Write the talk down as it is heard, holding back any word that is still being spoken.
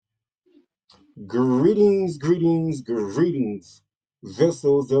Greetings, greetings, greetings,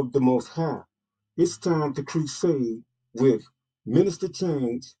 vessels of the Most High. It's time to crusade with Minister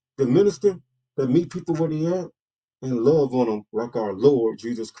Change, the minister that meet people where they at and love on them like our Lord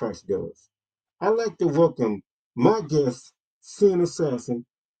Jesus Christ does. I'd like to welcome my guest, Sin Assassin,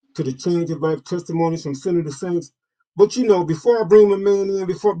 to the Change of Life Testimonies from Sinner to Saints. But before I bring my man in,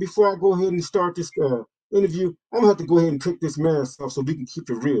 before I go ahead and start this interview, I'm gonna have to go ahead and take this mask off so we can keep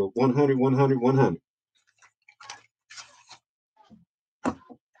it real. 100, 100, 100.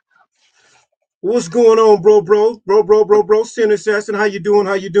 What's going on, bro? Sin Assassin, how you doing?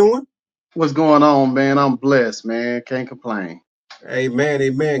 How you doing? What's going on, man? I'm blessed, man. Can't complain. Amen,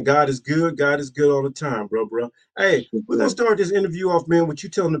 amen. God is good. God is good all the time, bro. Hey, Yes, we're gonna sir. start this interview off, man, with you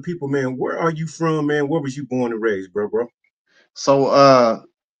telling the people, man, where are you from, man? Where was you born and raised, bro? So,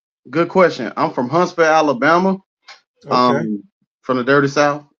 good question. I'm from Huntsville, Alabama, Okay, um, from the dirty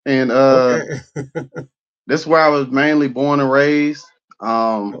South, and okay. that's where I was mainly born and raised.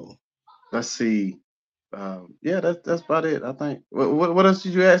 Um, Oh, let's see. Yeah, that's about it. I think. What else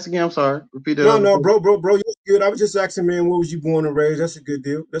did you ask again? I'm sorry. Repeat that no, other no, question. bro, you're good. I was just asking, man, where was you born and raised? That's a good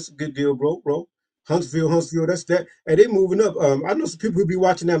deal. That's a good deal, bro. Huntsville, that's that. Hey, they moving up. I know some people who be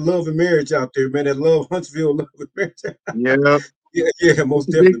watching that Love and Marriage out there, man. That love Huntsville, Love and Marriage. Yeah, Yeah, it's most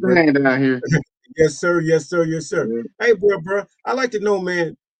a big definitely, bro. thing down here. Yes, sir. Yes, sir. Yes, sir. Yeah. Hey, bro. I like to know,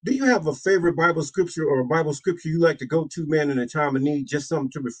 man. Do you have a favorite Bible scripture or a Bible scripture you like to go to, man, in a time of need? Just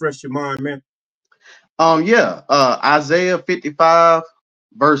something to refresh your mind, man. Yeah. Isaiah 55,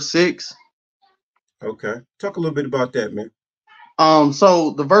 verse 6. Okay. Talk a little bit about that, man.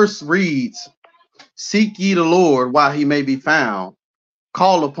 So the verse reads, "Seek ye the Lord while he may be found,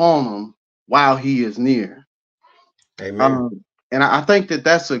 call upon him while he is near." Amen. And I think that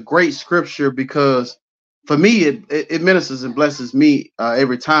that's a great scripture because for me, it ministers and blesses me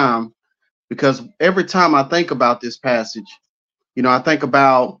every time, because every time I think about this passage, I think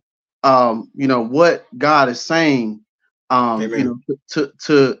about, what God is saying, Amen.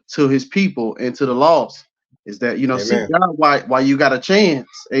 to his people and to the lost, is that, seek Amen. God while you got a chance.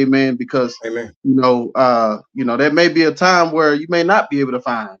 Amen. Because, Amen. there may be a time where you may not be able to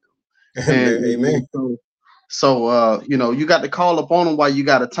find him. And, Amen. and, Amen. and so, you got to call upon him while you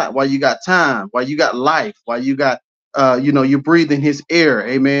got a time, while you got time, while you got life, while you got, you're breathing his air.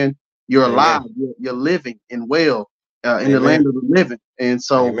 Amen. You're alive. Amen. You're living and well, in the land Amen. of the living. And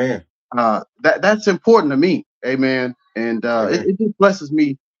so, Amen. that's important to me. Amen. And Amen. it just blesses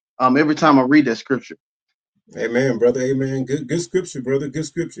me, every time I read that scripture. Amen, brother. Amen. Good scripture, brother. Good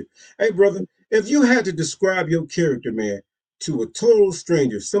scripture. Hey, brother, if you had to describe your character, man, to a total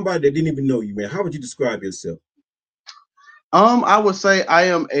stranger, somebody that didn't even know you, man, how would you describe yourself? I would say I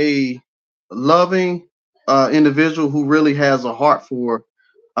am a loving individual who really has a heart for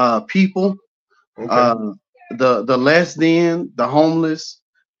people, Okay. uh, the less than, the homeless.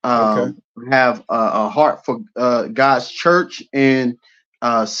 Okay. Have a heart for God's church, and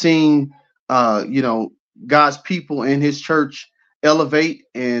seeing, God's people in His church elevate.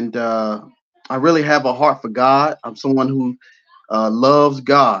 And I really have a heart for God. I'm someone who loves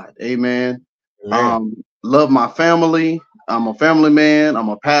God. Amen. Amen. Love my family. I'm a family man. I'm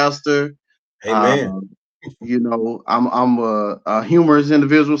a pastor. Amen. Um, I'm a humorous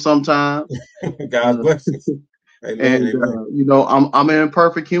individual sometimes. God's Uh, blessings. Amen. and Amen. I'm an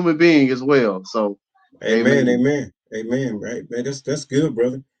imperfect human being as well. So, Amen. amen. Amen. Amen. Right, man. That's good,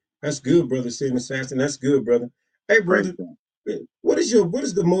 brother. That's good, brother. Saying assassin. That's good, brother. Hey, Praise brother. God. What is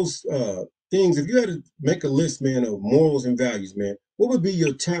the most things if you had to make a list, man, of morals and values, man? What would be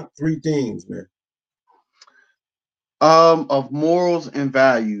your top three things, man? Of morals and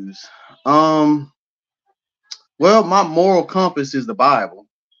values. Um, well, my moral compass is the Bible.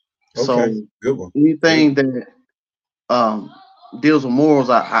 Okay. So Good one. Good anything one. that um deals with morals,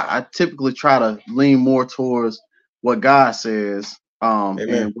 I typically try to lean more towards what God says, and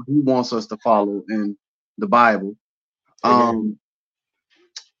Amen. what He wants us to follow in the Bible. Amen. Um,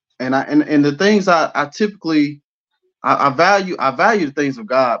 and the things I typically I value the things of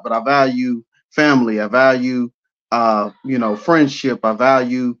God, but I value family. I value friendship. I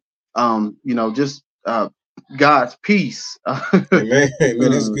value just God's peace. Amen.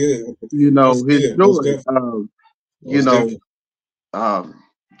 Amen. That's good. That's His good. Most joy. definitely. You Most know, definitely.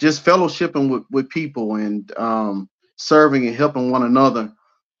 just fellowshipping with people, and serving and helping one another.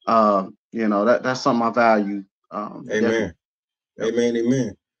 That's something I value. Definitely. Amen. Yep. Amen.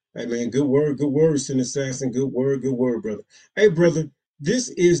 Amen. Amen. Good word. Good word, Sin Assassin. Good word. Good word, brother. Hey, brother, this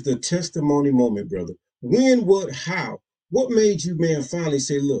is the testimony moment, brother. When, what, how? What made you, man, finally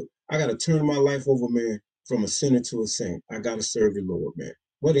say, look, I got to turn my life over, man, from a sinner to a saint. I got to serve the Lord, man.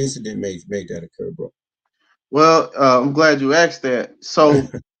 What incident made that occur, bro? Well, I'm glad you asked that. So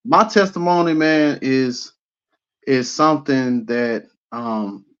my testimony, man, is something that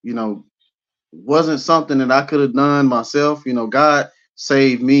wasn't something that I could have done myself. God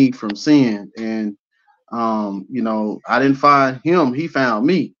saved me from sin, and I didn't find him; he found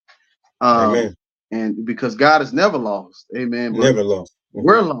me. Um, Amen. and because God is never lost, amen. But Never lost.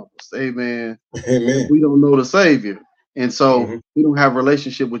 we're lost, amen. Because Amen. we don't know the Savior, and so Hmm. we don't have a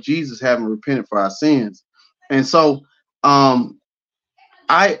relationship with Jesus, having repented for our sins. And so, um,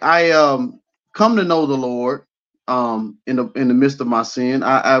 I come to know the Lord in the midst of my sin.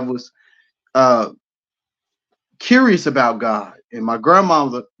 I was uh curious about God, and my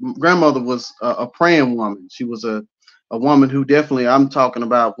grandmother was a praying woman. She was a woman who definitely, I'm talking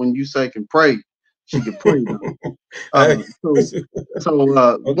about, when you say can pray, she could pray. I-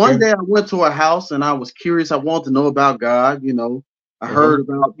 One okay. day I went to her house and I was curious. I wanted to know about God. I Hmm. heard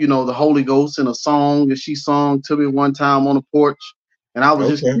about the Holy Ghost in a song that she sung to me one time on the porch, and I was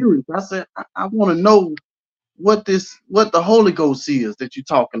just Okay. curious. I said, I want to know what the Holy Ghost is that you're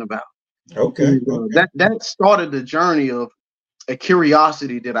talking about. Okay. And Okay. that started the journey of a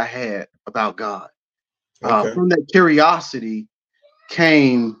curiosity that I had about God. Okay. From that curiosity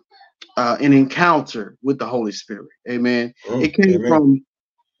came an encounter with the Holy Spirit. Amen. It came Amen. from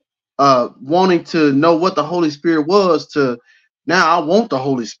wanting to know what the Holy Spirit was to now I want the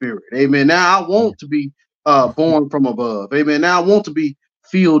Holy Spirit. Amen. Now I want to be born from above. Amen. Now I want to be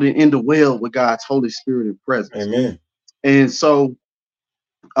filled and indwelled with God's Holy Spirit and presence. Amen. And so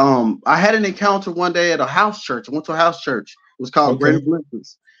I had an encounter one day at a house church. I went to a house church. It was called Greater Okay.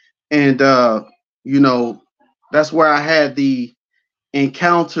 Blessings. And you know, that's where I had the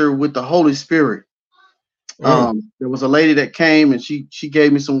encounter with the Holy Spirit. Mm. There was a lady that came and she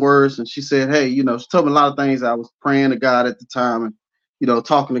gave me some words, and she said, hey, she told me a lot of things I was praying to God at the time, and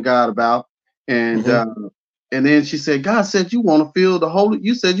talking to God about. And Hmm. and then she said, God said you want to feel the Holy,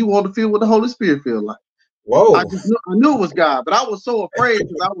 you said you want to feel what the Holy Spirit feel like. Whoa. I knew it was God, but I was so afraid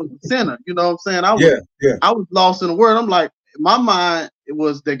because I was a sinner. You know what I'm saying? I was Yeah. Yeah. I was lost in the word. I'm like, in my mind, it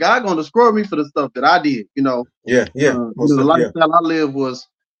was that God gonna destroy me for the stuff that I did. Yeah. Yeah. The Yeah. lifestyle I lived was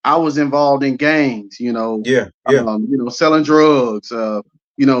I was involved in gangs. Yeah. Yeah. Selling drugs.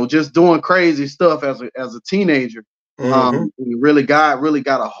 Just doing crazy stuff as a teenager. Hmm. And really, God really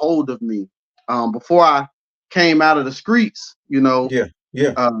got a hold of me. Before I came out of the streets, Yeah.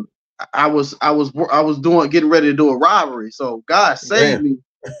 Yeah. um, I was doing getting ready to do a robbery. So God saved Man. me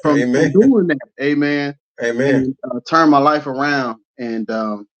from Amen. doing that. Amen. Amen. And turned my life around. And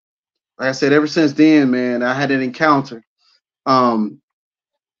like I said, ever since then, man, I had an encounter. Um,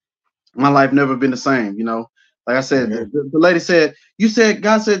 my life never been the same. Like I said, Amen. the lady said, "You said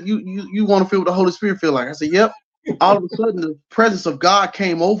God said you want to feel what the Holy Spirit feel like." I said, "Yep." All of a sudden, the presence of God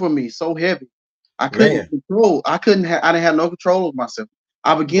came over me so heavy, I couldn't Man. control. I didn't have no control of myself.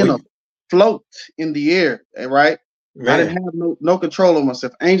 I began Well, to float in the air. Right? I didn't man. have no control of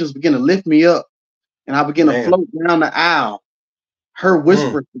myself. Angels began to lift me up, and I began to Man. float down the aisle. Heard Mm.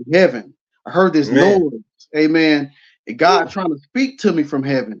 whispers from heaven. I heard this Man. noise. Amen. And God Woo. trying to speak to me from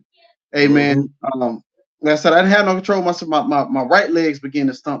heaven. Hmm. Amen. Like I said, I didn't have no control of myself. My right legs began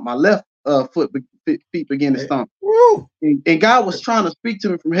to stump. My left feet began to stump. Woo. And God was trying to speak to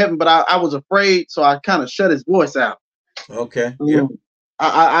me from heaven, but I was afraid, so I kind of shut his voice out. Okay. Yeah. Um,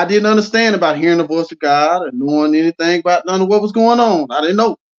 I didn't understand about hearing the voice of God or knowing anything about none of what was going on. I didn't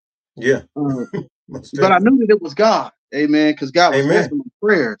know. Yeah. Uh, Most but I definitely. knew that it was God. Amen. Because God was Amen. answering my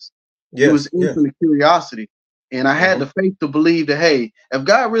prayers. He was Yes. Yes. answering the curiosity. And I had Hmm. the faith to believe that, hey, if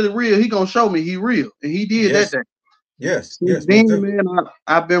God really real, he going to show me he real. And he did that Yes. day. Yes. Since Yes. Most then, definitely. man,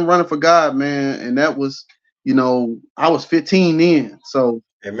 I've been running for God, man. And that was, I was 15 then. So,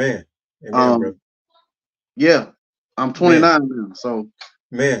 Amen. Amen, um, brother. yeah, I'm Man. 29 now. So,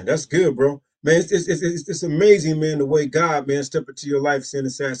 Man, that's good, bro. Man, it's amazing, man, the way God, man, stepped into your life, sin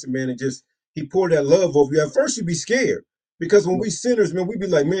assassin, man, and just he poured that love over you. At first, you'd be scared because when we sinners, man, we be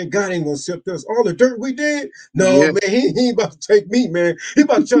like, man, God ain't gonna accept us. All the dirt we did, no, yeah. man, he ain't about to take me, man. He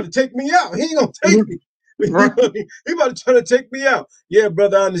about to try to take me out. He ain't gonna take me. He Right. about to try to take me out. Yeah,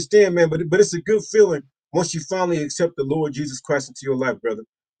 brother, I understand, man, but it's a good feeling once you finally accept the Lord Jesus Christ into your life, brother.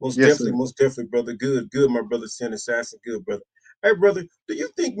 Yes, sir. Most definitely, brother. Good, good, my brother, sin assassin. Good, brother. Hey, brother, do you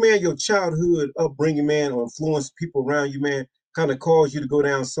think, man, your childhood upbringing, man, or influence people around you, man, kind of caused you to go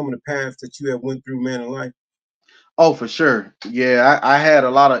down some of the paths that you have went through, man, in life? Oh, for sure. Yeah, I had a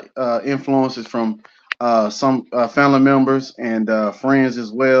lot of influences from some family members and friends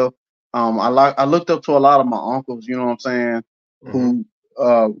as well. I looked up to a lot of my uncles. You know what I'm saying? Mm-hmm. Who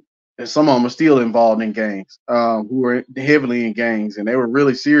uh, and some of them are still involved in gangs, who were heavily in gangs, and they were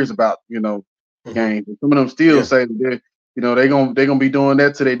really serious about, Hmm. gangs. And some of them still Yeah, say that they're gonna be doing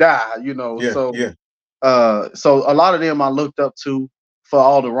that till they die. yeah, yeah. So a lot of them I looked up to for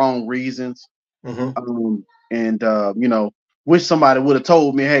all the wrong reasons. Hmm. And wish somebody would have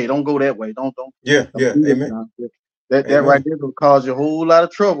told me, hey, don't go that way. Yeah, Don't yeah. do that Amen. now. That right Amen. there will cause you a whole lot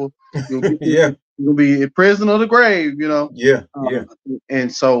of trouble. Yeah, You'll be in prison or the grave. yeah, Uh, yeah.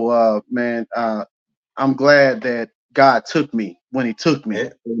 and so, man, I'm glad that God took me when He took me.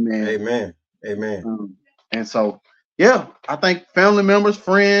 A- Amen. Amen. Amen. Um, and so, yeah, I think family members,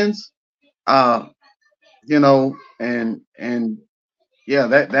 friends, uh, and yeah,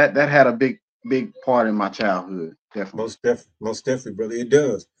 that had a big part in my childhood, definitely. Most definitely, brother. It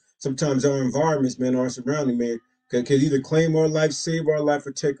does. Sometimes our environments, man, our surrounding, man, can either claim our life, save our life,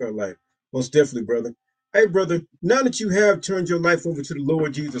 or take our life. Most definitely, brother. Hey, brother, now that you have turned your life over to the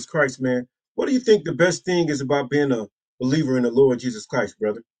Lord Jesus Christ, man, what do you think the best thing is about being a believer in the Lord Jesus Christ,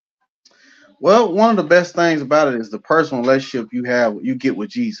 brother? Well, one of the best things about it is the personal relationship you get with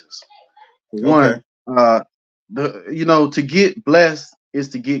Jesus. For one, Okay. to get blessed is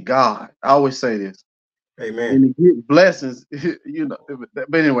to get God. I always say this. Amen. And to get blessings,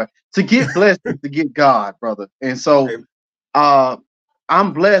 but anyway, to get blessed is to get God, brother. And so A- uh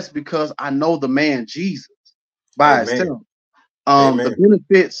I'm blessed because I know the man Jesus by Amen. itself. The Amen.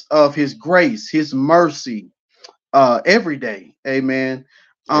 benefits of his grace, his mercy, every day. Amen.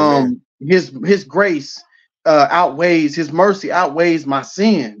 Amen. His grace outweighs his mercy outweighs my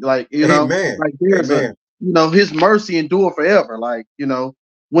sin. Like, Amen. like there's a Amen. his mercy endure forever. Like,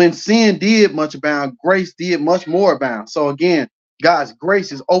 when sin did much abound, grace did much more abound. So again, God's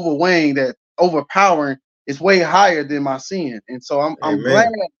grace is overweighing that, overpowering. It's way higher than my sin. And so I'm glad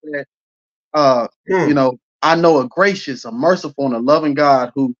Amen. that uh you Mm. know I know a gracious, a merciful, and a loving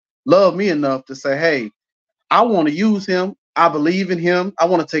God who loved me enough to say, hey, I want to use him. I believe in him. I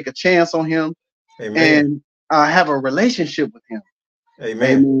want to take a chance on him Amen. and have a relationship with him.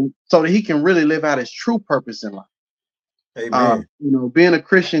 Amen. Amen. So that he can really live out his true purpose in life. Amen. Being a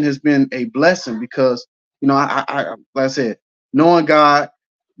Christian has been a blessing because, like I said, knowing God,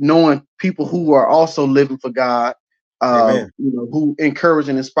 knowing people who are also living for God, Amen. who encourage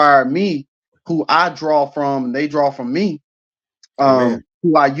and inspire me, who I draw from, and they draw from me, Amen.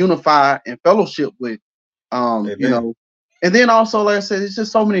 who I unify and fellowship with. um, you Amen. know, and then also, like I said, it's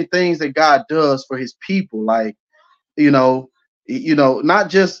just so many things that God does for his people. Like, you know, not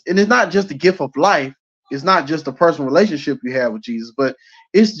just, and it's not just the gift of life. It's not just the personal relationship you have with Jesus, but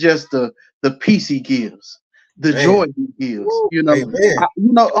it's just the peace he gives, the joy Man. he gives. Woo. Amen.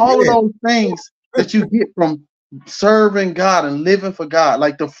 All of Amen. those things that you get from serving God and living for God,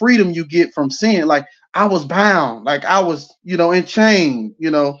 like the freedom you get from sin. Like, I was bound, like I was, in chain. I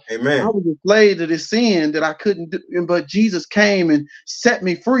Amen. was a slave to this sin that I couldn't do, but Jesus came and set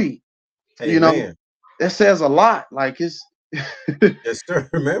me free. You know, Amen. that says a lot. Like, it's Yes, sir,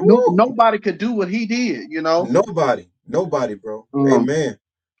 man. Woo. nobody could do what he did. Nobody. Nobody, bro. Um, Amen.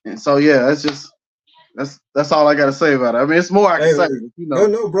 and so yeah, that's all I gotta say about it. I mean, it's more I can Hey, say, but. no,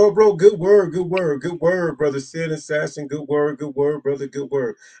 no, bro. Good word, good word, good word, brother. Sin assassin. Good word, brother. Good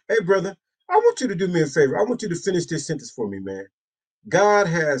word. Hey, brother, I want you to do me a favor. I want you to finish this sentence for me, man. God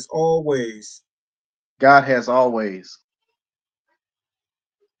has always, God has always,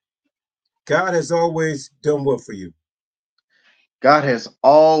 God has always done what for you? God has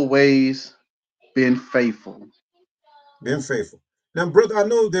always been faithful. Been faithful. Now, brother, I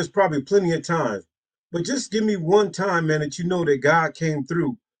know there's probably plenty of times, but just give me one time, man, that you know that God came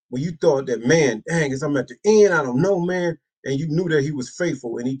through when you thought that, man, dang, as I'm at the end, I don't know, man, and you knew that He was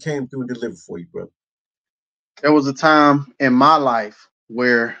faithful and He came through and delivered for you, brother. There was a time in my life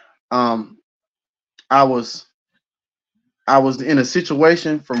where um I was I was in a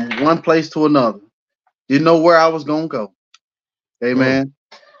situation from one place to another. Didn't know where I was gonna go. Mm, Amen.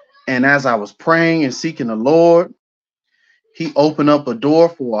 And as I was praying and seeking the Lord, He opened up a door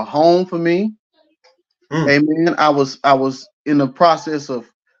for a home for me. mm, Amen. I was in the process of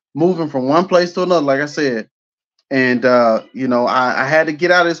moving from one place to another, like I said. And I had to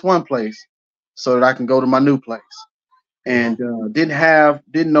get out of this one place so that I can go to my new place. mm-hmm. And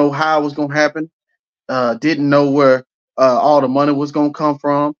didn't know how it was gonna happen. Didn't know where all the money was gonna come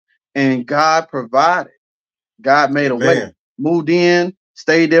from. And God provided. God made a way. Amen. Moved in,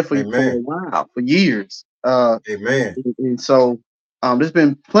 stayed there for a Amen. while, for years. Amen. And so there's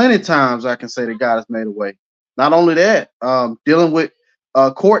been plenty of times I can say that God has made a way. Not only that, dealing with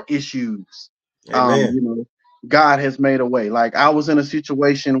court issues, Amen. God has made a way. Like, I was in a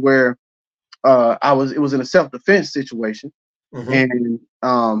situation where it was in a self-defense situation, Mm-hmm. and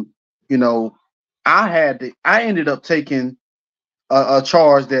you know, I ended up taking a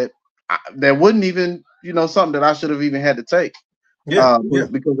charge that wouldn't even, something that I should have even had to take, Yeah, yeah,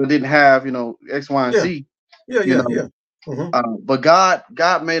 because I didn't have, X, Y, and yeah, Z, yeah, you yeah, know. yeah. Hmm. But God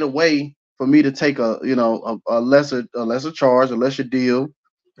made a way for me to take a lesser charge, a lesser deal,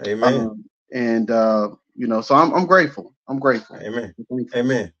 Amen. and so I'm grateful. I'm grateful. Amen. I'm thankful.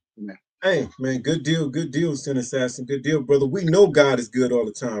 Amen. Amen. Hey, man, good deal, Sin Assassin. Good deal, brother. We know God is good all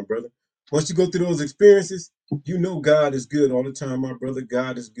the time, brother. Once you go through those experiences, you know God is good all the time, my brother.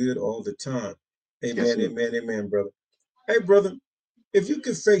 God is good all the time. Yes, Amen, sir. amen, amen, brother. Hey, brother, if you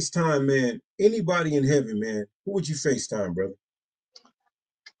could FaceTime, man, anybody in heaven, man, who would you FaceTime, brother?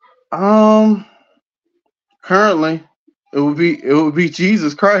 Um, Currently, it would be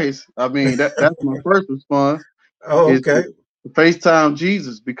Jesus Christ. I mean, that's my first response Oh, is okay. to FaceTime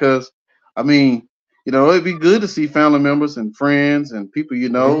Jesus, because I mean, it'd be good to see family members and friends and people Hmm.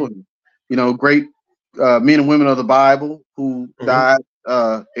 and great men and women of the Bible who Hmm. died,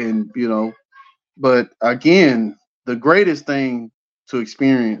 and but again, the greatest thing to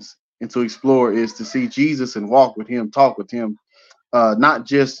experience and to explore is to see Jesus and walk with him, talk with him, not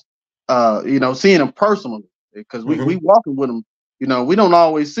just seeing him personally, because we Hmm. walking with him. We don't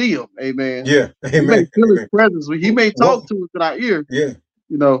always see him. Amen. Yeah. We may Amen. feel his Amen. presence. He may Walk, talk to us in our ear. yeah.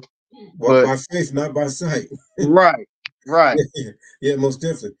 You know, Walk but by faith, not by sight. right, right. Yeah, yeah, yeah, most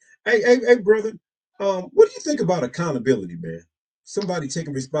definitely. Hey, brother. What do you think about accountability, man? Somebody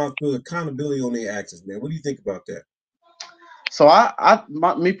taking responsibility, accountability on their actions, man. What do you think about that? So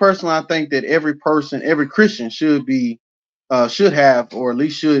me personally, I think that every person, every Christian should have, or at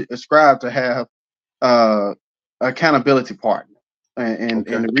least should ascribe to have, uh, accountability partner. And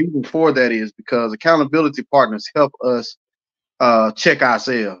Okay. the reason for that is because accountability partners help us check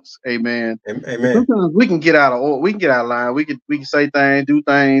ourselves. Amen. And Amen. sometimes we can get out of order, we can get out of line. We can say things, do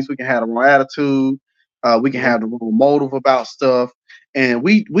things. We can have the wrong attitude. We can Hmm. have the wrong motive about stuff, and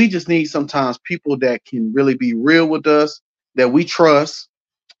we just need sometimes people that can really be real with us, that we trust,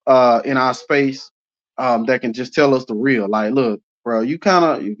 in our space, that can just tell us the real. Like, look, bro, you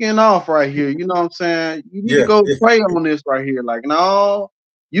getting off right here. You know what I'm saying? You need to Yeah. go Yeah. pray on this right here. Like, no,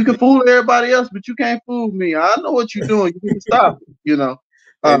 you can fool everybody else, but you can't fool me. I know what you're doing. You need to stop it.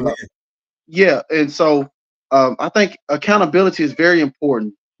 Uh, Amen. yeah, and so I think accountability is very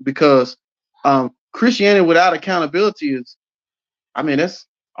important, because Christianity without accountability is, I mean, that's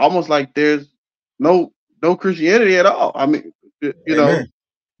almost like there's no no Christianity at all. I mean, you know, Amen.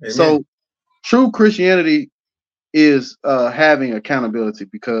 Amen. so true Christianity is having accountability,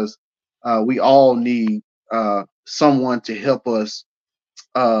 because we all need someone to help us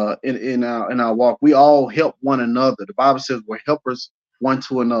in our walk. We all help one another. The Bible says we're helpers one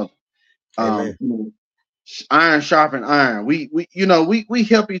to another. Amen. Iron sharpen iron. We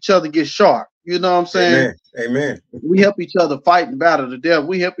help each other get sharp. You know what I'm saying? Amen. Amen. We help each other fight and battle the devil.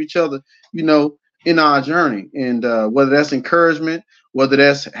 We help each other, you know, in our journey. And whether that's encouragement, whether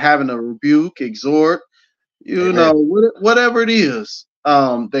that's having a rebuke, exhort, Amen. whatever it is,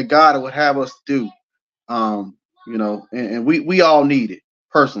 that God would have us do. And we all need it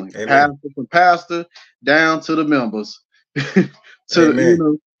personally, Amen. pastor from pastor down to the members,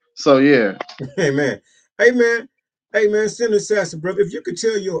 Amen. So yeah. Amen. Hey, man. Hey, man, Sin Assassin, brother. If you could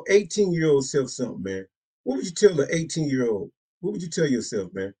tell your 18-year-old self something, man, what would you tell the 18-year-old? What would you tell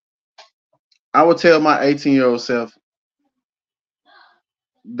yourself, man? I would tell my 18-year-old self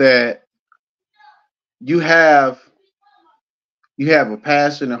that you have a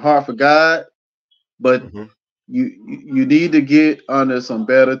passion and heart for God, but Hmm. you need to get under some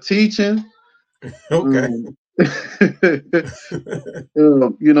better teaching. Okay.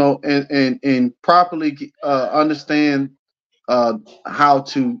 um, and properly understand uh, how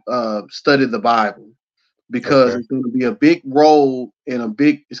to study the Bible, because Okay. it's going to be a big role in a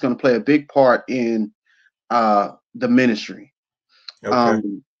big. It's going to play a big part in the ministry, Okay.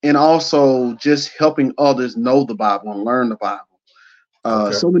 and also just helping others know the Bible and learn the Bible.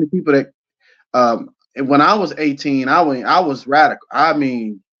 Okay. So many people that and when I was 18, I was radical. I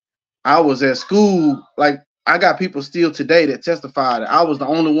mean, I was at school, like I got people still today that testify that I was the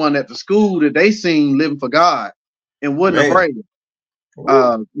only one at the school that they seen living for God and wasn't Man. afraid.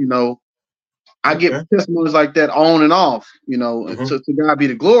 Woo. You know, I get Okay. testimonies like that on and off, Hmm. to God be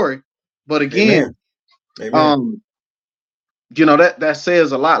the glory. But again, Amen. Amen. um, that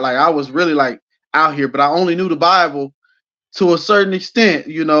says a lot. Like I was really like out here, but I only knew the Bible to a certain extent,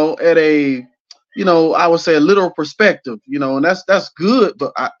 I would say a literal perspective, and that's good.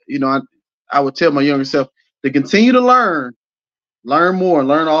 But I would tell my younger self to continue to learn more,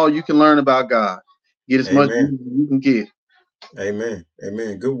 learn all you can learn about God, get as much Amen. as you can get. Amen.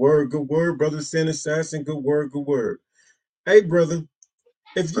 Amen. Good word, brother Sin Assassin. Good word, good word. Hey, brother,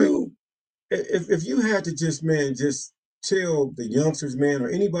 if Right. you if you had to just man just tell the youngsters, man, or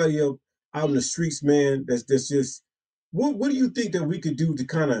anybody else out in the streets, man, that's just what do you think that we could do to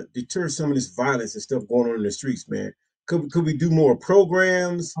kind of deter some of this violence and stuff going on in the streets, man? Could we do more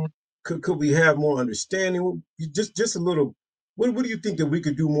programs? Could we have more understanding? Just a little. What do you think that we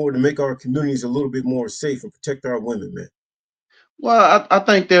could do more to make our communities a little bit more safe and protect our women, man? Well, I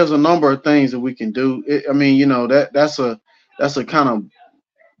think there's a number of things that we can do. I mean, that's a kind of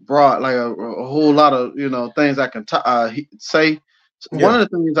broad, like a whole lot of things I can say. One Yeah. of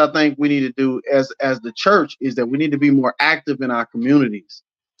the things I think we need to do as the church is that we need to be more active in our communities.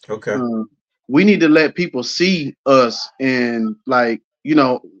 Okay. Uh, we need to let people see us in, like, in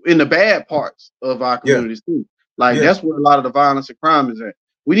the bad parts of our Yeah. communities too. Like, Yeah. that's where a lot of the violence and crime is at.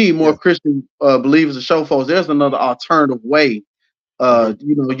 We need more Yeah. Christian believers to show folks there's another alternative way. Hmm.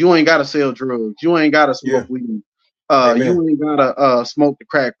 You ain't gotta sell drugs. You ain't gotta smoke Yeah. weed. Amen. You ain't gotta smoke the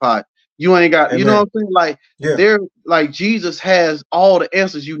crack pot. You ain't got, you know what Amen. I'm saying? Like, Yeah. there, like, Jesus has all the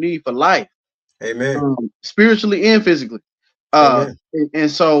answers you need for life, Amen. spiritually and physically. Amen.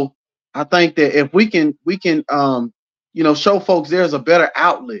 And so I think that if we can show folks there's a better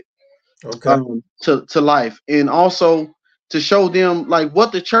outlet Okay. to life, and also to show them like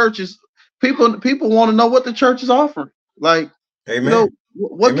what the church is. People want to know what the church is offering. Like, Amen. Amen.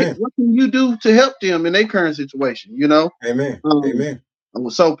 what can you do to help them in their current situation? Amen. Um, Amen.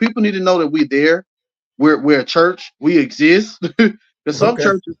 so people need to know that we're there. We're a church. We exist. Because some Okay.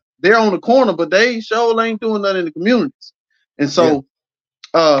 churches, they're on the corner, but they sure ain't doing nothing in the communities. And Yeah.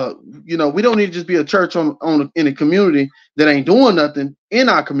 so, we don't need to just be a church in a community that ain't doing nothing in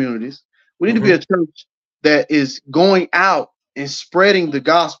our communities. We need to be a Hmm. church that is going out and spreading the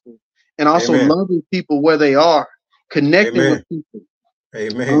gospel, and also Amen. loving people where they are, connecting with Amen. people.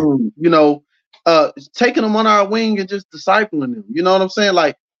 Amen. um, you know, taking them on our wing and just discipling them. You know what I'm saying?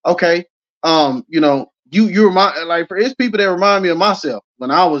 Like, okay, you remind, like, for it's people that remind me of myself when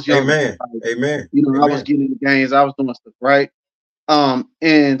I was younger. Amen. Like, Amen. I was Amen. getting in the games, I was doing stuff, right?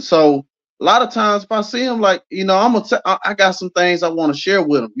 And so a lot of times if I see them, like, I got some things I want to share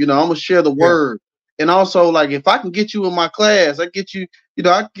with them. I'm gonna share the Yeah. word, and also, like, if I can get you in my class, I get you,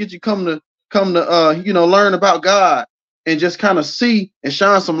 I can get you come to learn about God, and just kind of see and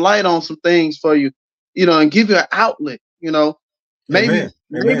shine some light on some things for you, and give you an outlet. Maybe Amen.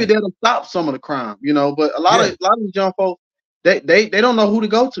 Amen. that'll stop some of the crime. But Yeah. a lot of these young folks, they don't know who to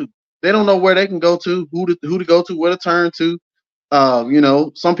go to. They don't know where they can go to, who to go to, where to turn to.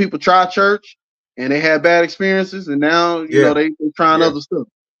 Some people try church and they had bad experiences, and now Yeah. they trying Yeah. other stuff.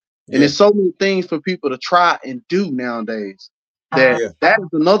 And Yeah. there's so many things for people to try and do nowadays that Yeah. that is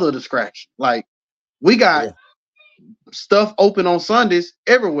another distraction. Like, we got Yeah. stuff open on Sundays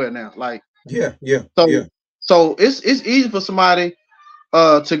everywhere now. Like, Yeah. Yeah. so Yeah. so it's easy for somebody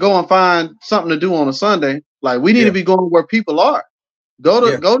to go and find something to do on a Sunday. Like, we need to Yeah. be going where people are.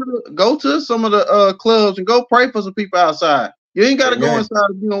 Yeah. Go to some of the clubs and go pray for some people outside. You ain't got to go Amen. inside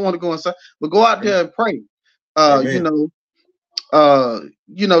if you don't want to go inside, but go out there and pray. Uh, you Amen.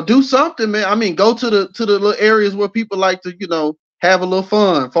 know, do something, man. I mean, go to the little areas where people like to, have a little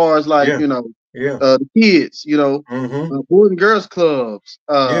fun. As far as, like, Yeah. Yeah. the kids, Hmm. boys and girls clubs.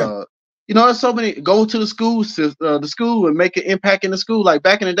 Yeah. There's so many. Go to the school and make an impact in the school. Like,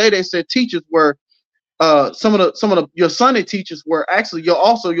 back in the day, they said teachers were some of the your Sunday teachers were actually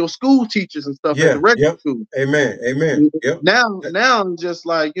your school teachers and stuff at the Yeah. regular Yep. school. Amen. Amen. Yep. That- Now it's just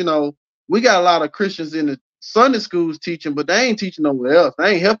like, we got a lot of Christians in the Sunday schools teaching, but they ain't teaching nowhere else.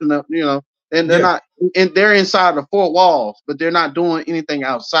 They ain't helping them, and they're yeah. not, and they're inside the four walls, but they're not doing anything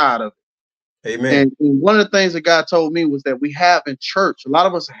outside of it. Amen. And one of the things that God told me was that we have in church, a lot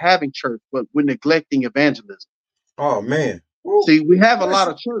of us are having church, but we're neglecting evangelism. Oh man. Woo. See, we have a What? lot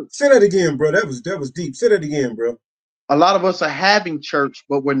of church. Say that again, bro. That was deep. Say that again, bro. A lot of us are having church,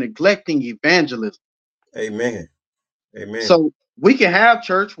 but we're neglecting evangelism. Amen. Amen. So we can have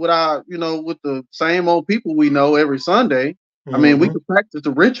church with with the same old people we know every Sunday. I mean, we Hmm. can practice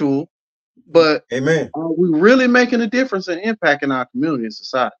the ritual, but Amen. are we really making a difference and impact in our community and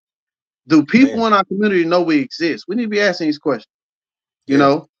society? Do people Man. in our community know we exist? We need to be asking these questions. You Yeah.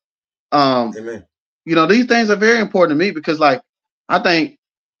 know, um, Amen. these things are very important to me because, like, I think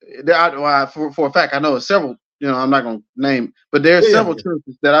for a fact, I know several. I'm not going to name, but there's Yeah. Yeah. several Yeah.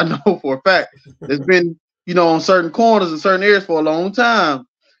 churches that I know for a fact that's been, on certain corners and certain areas for a long time,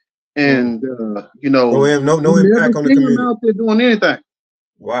 Mm. and No you never impact on the see them community. out there doing anything.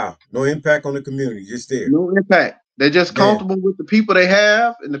 Wow. No impact on the community. Just there. No impact. They're just Man. comfortable with the people they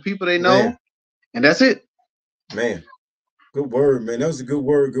have and the people they Man. know, and that's it. Man. Good word, man. That was a good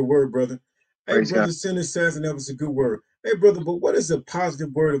word. Good word, brother. Hey, Praise God. brother, Sin Assassin, that was a good word. Hey, brother, but what is a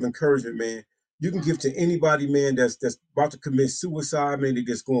positive word of encouragement, man? You can give to anybody, man, that's about to commit suicide, man. They're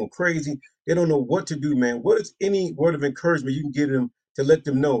just going crazy. They don't know what to do, man. What is any word of encouragement you can give them to let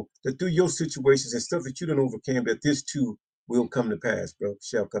them know that through your situations and stuff that you don't overcome, that this too will come to pass, bro,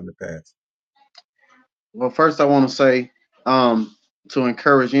 shall come to pass. Well, first I want to say to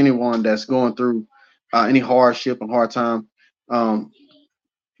encourage anyone that's going through any hardship and hard time, um,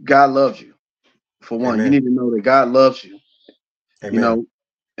 God loves you. For one, you Amen. need to know that God loves you. You Amen. know,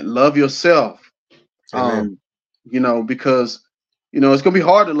 and love yourself. Amen. Um, because it's gonna be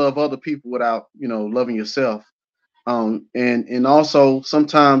hard to love other people without loving yourself. And also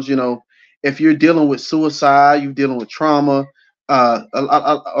sometimes if you're dealing with suicide, you're dealing with trauma,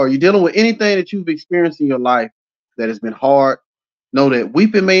 or you're dealing with anything that you've experienced in your life that has been hard, know that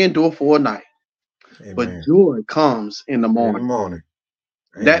weeping may endure for a night, but Amen. joy comes in the In the morning. morning.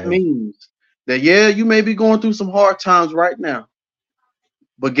 That Amen. means that, yeah, you may be going through some hard times right now,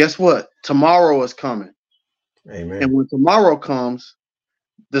 but guess what? Tomorrow is coming. And Amen. when tomorrow comes,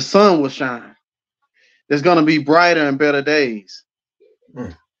 the sun will shine. There's going to be brighter and better days.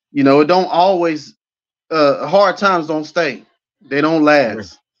 Mm. It don't always, hard times don't stay, they don't Amen.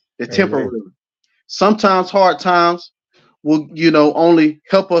 last, they're Amen. temporary. Sometimes hard times will, only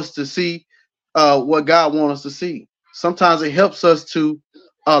help us to see what God wants us to see. Sometimes it helps us to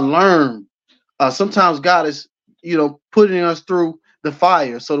learn. Sometimes God is, putting us through the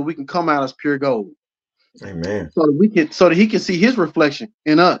fire so that we can come out as pure gold, Amen. so that He can see His reflection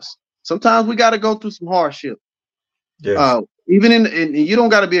in us. Sometimes we got to go through some hardship. Yes. Even in you don't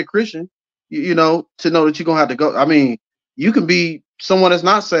got to be a Christian, to know that you're gonna have to go. I mean, you can be someone that's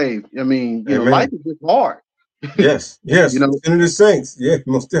not saved. I mean, life Amen. is just hard. Yes. You Yes. know, Sin of the saints. Yeah,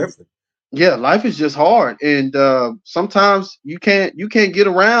 most definitely. yeah, life is just hard, and sometimes you can't get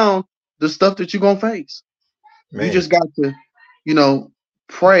around the stuff that you're gonna face. You Man. just got to, you know,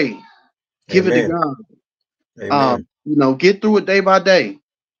 pray, give it to Amen. God. Amen. Get through it day by day.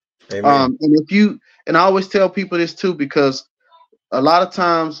 Amen. And I always tell people this too, because a lot of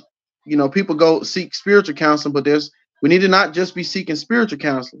times, people go seek spiritual counseling, but we need to not just be seeking spiritual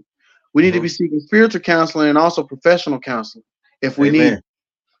counseling. We need to Hmm. be seeking spiritual counseling and also professional counseling if we need Amen.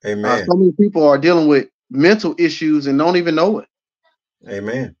 it. Amen. So many people are dealing with mental issues and don't even know it.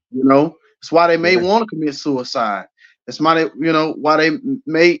 Amen. It's why they may Amen. want to commit suicide. It's why they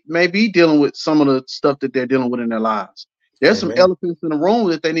may be dealing with some of the stuff that they're dealing with in their lives. There's some Amen. elephants in the room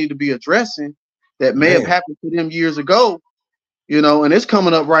that they need to be addressing that may have Man. happened to them years ago, and it's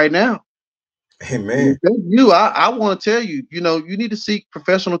coming up right now. And if Amen. that's you, I want to tell you, you need to seek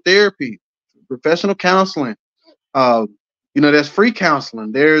professional therapy, professional counseling. Uh, there's free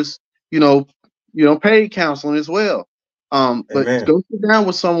counseling. There's, you know, paid counseling as well. But Amen. go sit down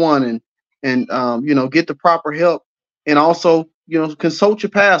with someone and get the proper help, and also, consult your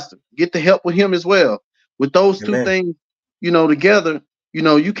pastor. Get the help with him as well. With those two Amen. things, together,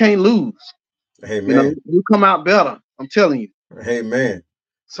 you can't lose. Amen. You come out better. I'm telling you. Amen.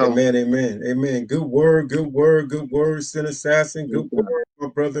 So, Amen. Amen. Amen. Good word. Good word. Good word, Sin Assassin. praise Good God. word, my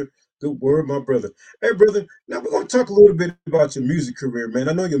brother. Good word, my brother. Hey, brother. Now we're gonna talk a little bit about your music career, man.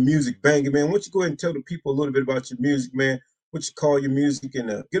 I know your music banging, man. Why don't you go ahead and tell the people a little bit about your music, man? What you call your music, and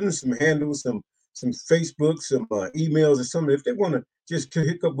give them some handles, some Facebook, some emails, or something. If they want to just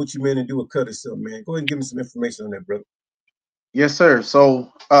hook up with you, man, and do a cut or something, man. Go ahead and give them some information on that, brother. Yes, sir.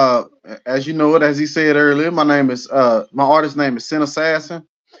 So, as you know it, as he said earlier, my artist name is Sin Assassin.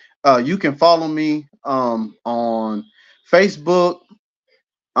 You can follow me on Facebook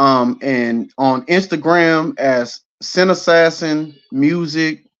and on Instagram as Sin Assassin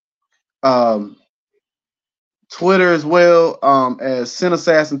Music. Um, Twitter as well as Sin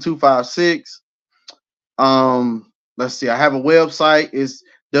Assassin 256. Let's see. I have a website. It's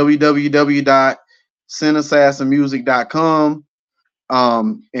www.sinassassinmusic.com.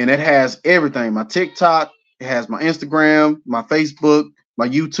 And it has everything: my TikTok, it has my Instagram, my Facebook, my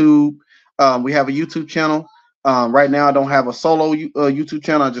YouTube. We have a YouTube channel. Right now, I don't have a solo YouTube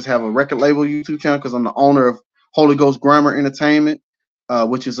channel. I just have a record label YouTube channel because I'm the owner of Holy Ghost Grammar Entertainment,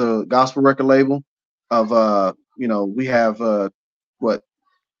 which is a gospel record label. We have what,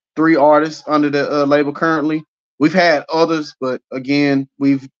 three artists under the label currently. We've had others, but again,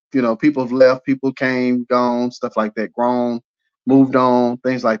 people have left, people came, gone, stuff like that, grown, moved on,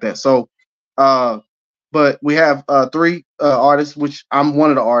 things like that. So, uh, but we have three artists, which I'm one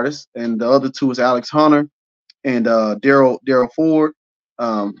of the artists, and the other two is Alex Hunter and Daryl Ford,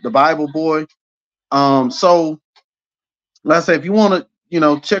 the Bible Boy. So let's say if you want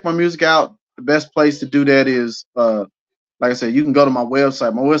to, check my music out, the best place to do that is like I said, you can go to my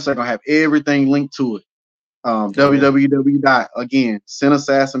website. My website gonna have everything linked to it. Amen. www. Again,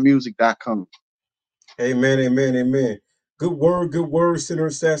 sinassassinmusic.com. Amen, amen, amen. Good word, sinner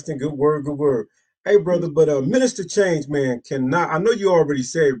assassin. Good word, good word. Hey, brother, but Minister Change, man, cannot. I know you already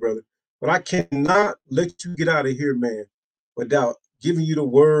said, brother, but I cannot let you get out of here, man, without giving you the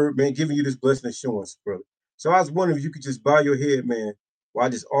word, man, giving you this blessing assurance, brother. So I was wondering if you could just bow your head, man, while I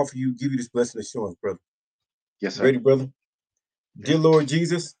just offer you, give you this blessing assurance, brother. Yes, You sir. ready, brother? Dear Lord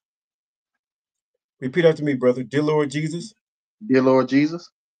Jesus, repeat after me, brother. Dear Lord Jesus, Dear Lord Jesus,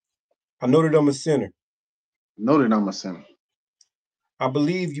 I know that I'm a sinner. know that I'm a sinner. I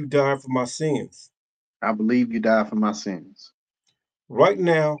believe you died for my sins. I believe you died for my sins. Right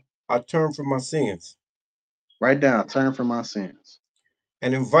now, I turn from my sins Right now, turn from my sins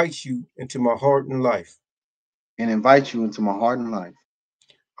and invite you into my heart and life. and invite you into my heart and life.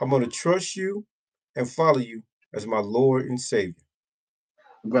 I'm going to trust you and follow you as my Lord and Savior.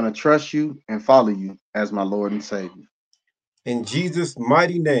 I'm going to trust you and follow you as my Lord and Savior. In Jesus'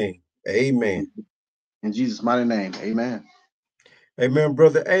 mighty name, amen. In Jesus' mighty name, amen. Amen,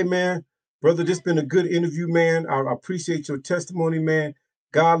 brother. Amen. Brother, this been a good interview, man. I appreciate your testimony, man.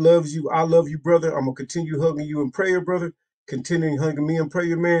 God loves you. I love you, brother. I'm going to continue hugging you in prayer, brother. Continuing hugging me in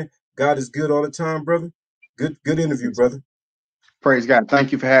prayer, man. God is good all the time, brother. Good interview, brother. Praise God.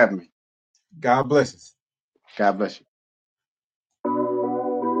 Thank you for having me. God bless us. God bless you.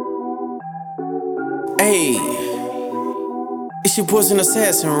 Hey, it's your boy's an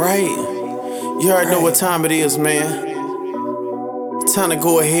assassin, right? You already know what time it is, man. Time to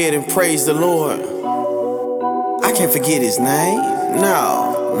go ahead and praise the Lord. I can't forget his name.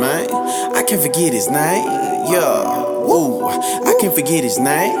 No, man. I can't forget his name. Yeah. Ooh. I can't forget his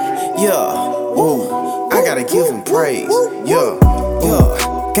name. Yeah. Ooh. I gotta give him praise. Yeah.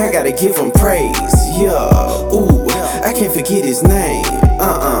 Yeah. I gotta give him praise. Yeah. Ooh. I can't forget his name.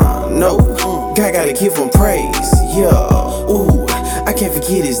 No. I gotta give him praise. Yeah. Ooh. I can't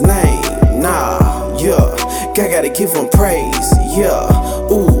forget his name. Nah. Yeah. I gotta give him praise.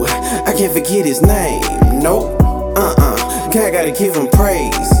 Yeah. Ooh. I can't forget his name. Nope. I gotta give him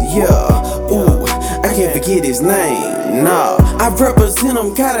praise, yeah. Ooh, I can't forget his name, nah. I represent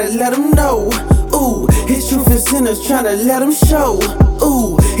him, gotta let him know. Ooh, his truth is in us, tryna let him show.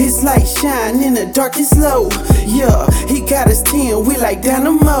 Ooh, his light shine in the darkest low. Yeah, he got us 10, we like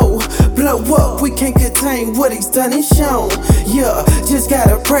dynamo. Blow up, we can't contain what he's done and shown. Yeah, just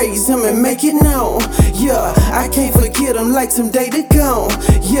gotta praise him and make it known. Yeah, I can't forget him like some day to go.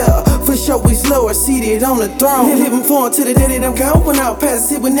 Yeah, for sure he's lower seated on the throne. Living for him to the day that I'm going out.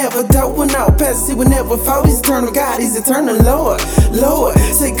 Past it would never doubt, when out past it would never fall. He's eternal God, he's eternal Lord. Lord,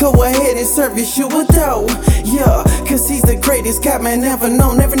 say go ahead and serve Yeshua though. Yeah, cause he's the greatest God man ever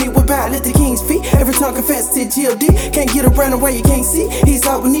known. Never need to bow at the king's feet. Every tongue confess to G.O.D. Can't get around the way you can't see. He's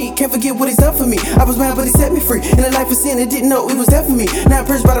all we need, can't forget what he's done for me. I was mad but he set me free. In a life of sin and didn't know it was there for me. Now I'm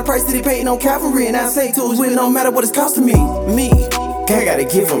purged by the price that he paid on Calvary. And I say to his will, no matter what it's costing me. I gotta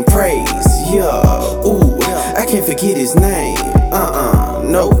give him praise, yeah. Ooh, I can't forget his name.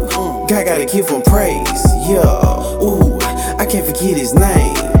 No. I gotta give him praise, yeah. Ooh, I can't forget his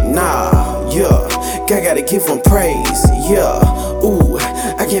name. Nah, yeah. I gotta give him praise, yeah. Ooh,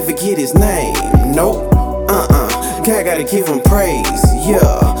 I can't forget his name. Nope. I gotta give him praise,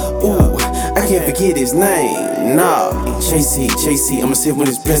 yeah. Ooh, I can't forget his name. Nah. JC, I'ma sit when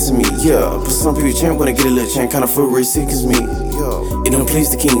it's blessing me, yeah. But some people chant when I get a little chant, kinda feel really sick as me. It don't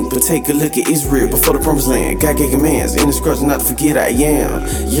please the king, but take a look at Israel before the promised land. God gave commands, in the scripture not to forget I am.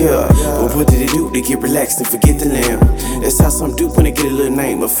 Yeah, but what did they do? They get relaxed and forget the lamb. That's how some do when they get a little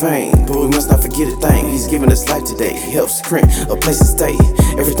name of fame. But we must not forget a thing, he's giving us life today. He helps grant a place to stay.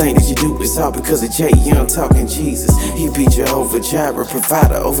 Everything that you do is all because of Jay. Yeah, I'm talking Jesus. He be Jehovah Jireh,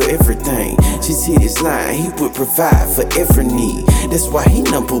 provider over everything. Just hit his line, he would provide for every need. That's why he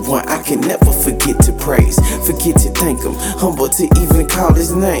number one, I can never forget to praise. Forget to thank him, humble to even call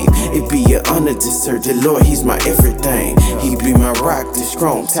his name. It be an honor to serve the Lord, he's my everything. He be my rock, the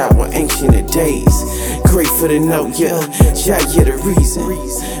strong tower, ancient of days. Grateful to know, yeah, the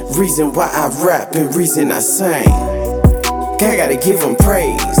reason why I rap and reason I sing. I gotta give him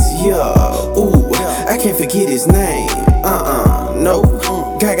praise, yeah. Ooh, I can't forget his name. No.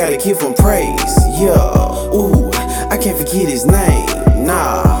 I gotta give him praise, yeah. Ooh, I can't forget his name.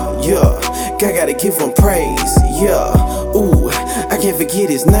 Nah, yeah. I gotta give him praise, yeah. Ooh, I can't forget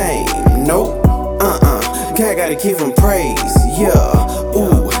his name. Nope. I gotta give him praise, yeah.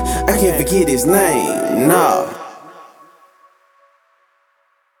 Ooh, I can't forget his name. Nah.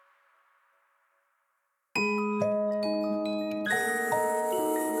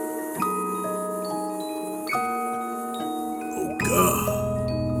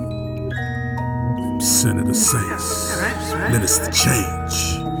 Saints, minister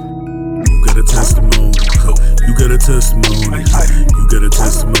change. You got a testimony, you got a testimony, you got a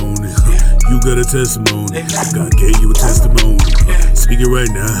testimony, you got a testimony. God gave you a testimony. Speak it right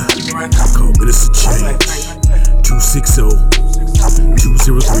now. Call minister change.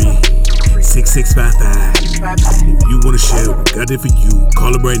 260-203-6655. If you wanna share what God did for you,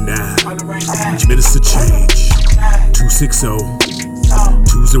 call him right now. Minister change.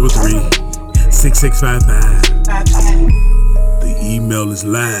 260-203-6655. The email is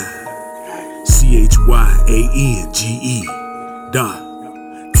live.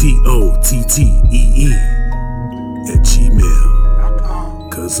 CHYANGE.TOTTEE@gmail.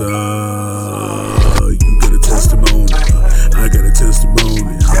 Cause you got a testimony, I got a testimony,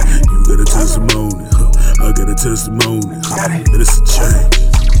 you got a testimony, I got a testimony. Minister change.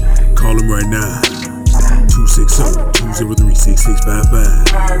 Call him right now.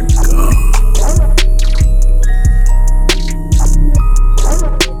 260-203-6655.